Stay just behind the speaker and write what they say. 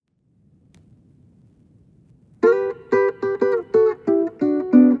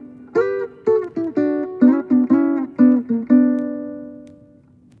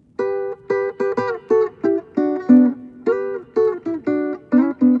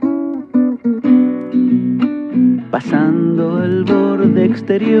pasando el borde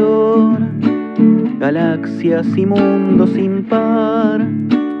exterior, galaxias y mundos sin par,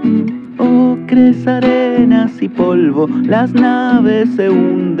 ocres, arenas y polvo, las naves se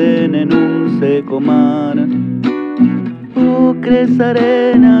hunden en un seco mar. Ocres,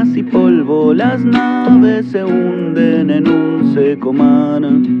 arenas y polvo, las naves se hunden en un seco mar.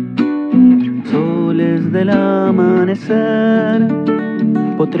 Soles del amanecer,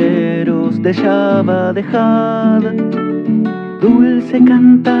 potreros de Java dejad, dulce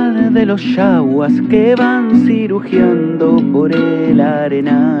cantar de los yaguas que van cirugiando por el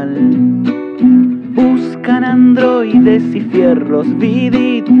arenal. Buscan androides y fierros,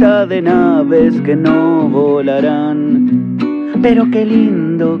 vidita de naves que no volarán. Pero qué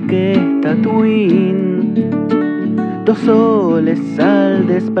lindo que es Tatooine, dos soles al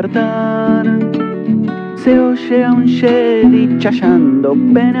despertar. Se oye a un Jedi chayando,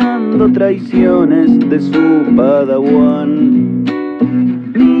 penando traiciones de su padawan.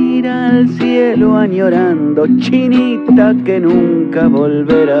 Mira al cielo añorando, chinita que nunca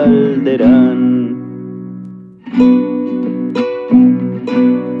volverá al Derán.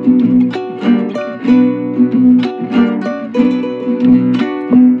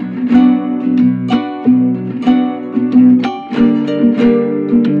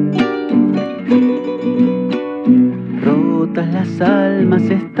 Las almas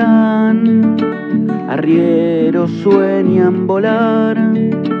están, arrieros sueñan volar.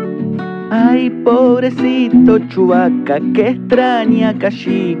 Ay, pobrecito Chewbacca que extraña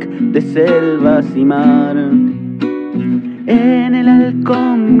Kashyyyk de selvas y mar. En el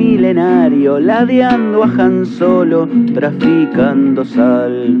halcón milenario, ladeando a Han Solo, traficando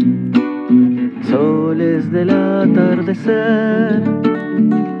sal. Soles del atardecer,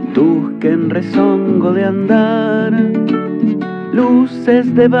 Tusken rezongo de andar.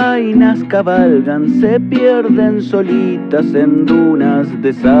 Luces de vainas cabalgan, se pierden solitas en dunas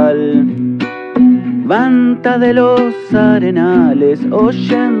de sal. Vanta de los arenales,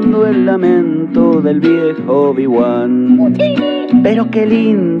 oyendo el lamento del viejo Obi-Wan. Pero qué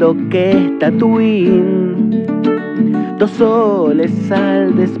lindo que es Tatooine, dos soles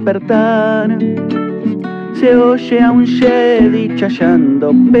al despertar. Se oye a un Jedi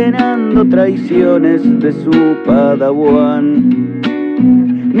chayando, penando traiciones de su padawan.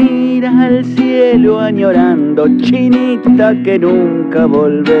 Mira al cielo añorando, chinita que nunca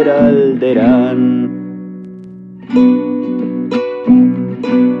volverá al Derán.